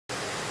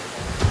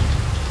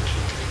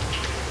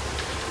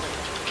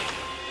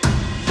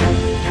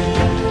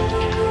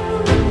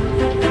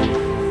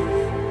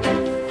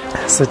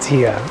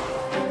Satia.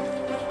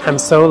 I'm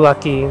so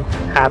lucky,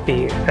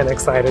 happy, and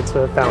excited to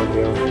have found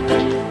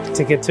you,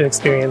 to get to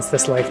experience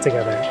this life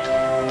together.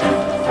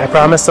 I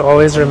promise to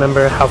always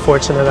remember how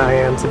fortunate I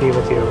am to be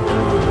with you.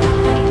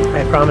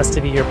 I promise to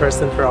be your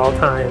person for all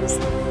times,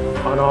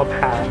 on all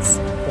paths,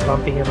 the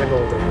bumpy and the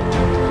golden.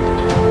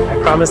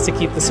 I promise to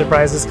keep the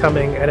surprises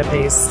coming at a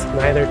pace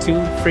neither too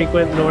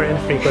frequent nor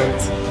infrequent,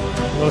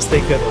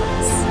 mostly good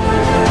ones.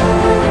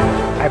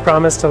 I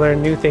promise to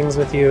learn new things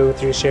with you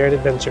through shared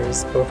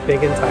adventures, both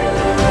big and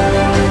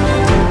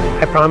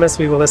tiny. I promise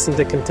we will listen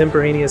to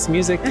contemporaneous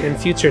music in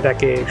future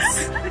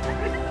decades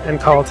and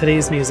call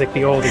today's music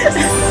the oldies.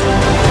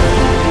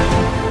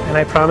 And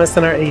I promise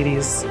in our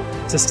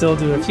 80s to still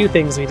do a few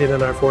things we did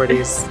in our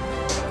 40s,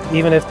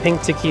 even if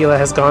pink tequila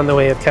has gone the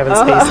way of Kevin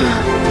Spacey.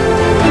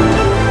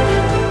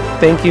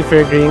 Thank you for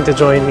agreeing to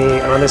join me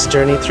on this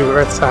journey through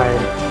Earth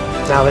time.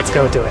 Now let's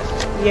go do it.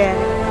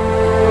 Yeah.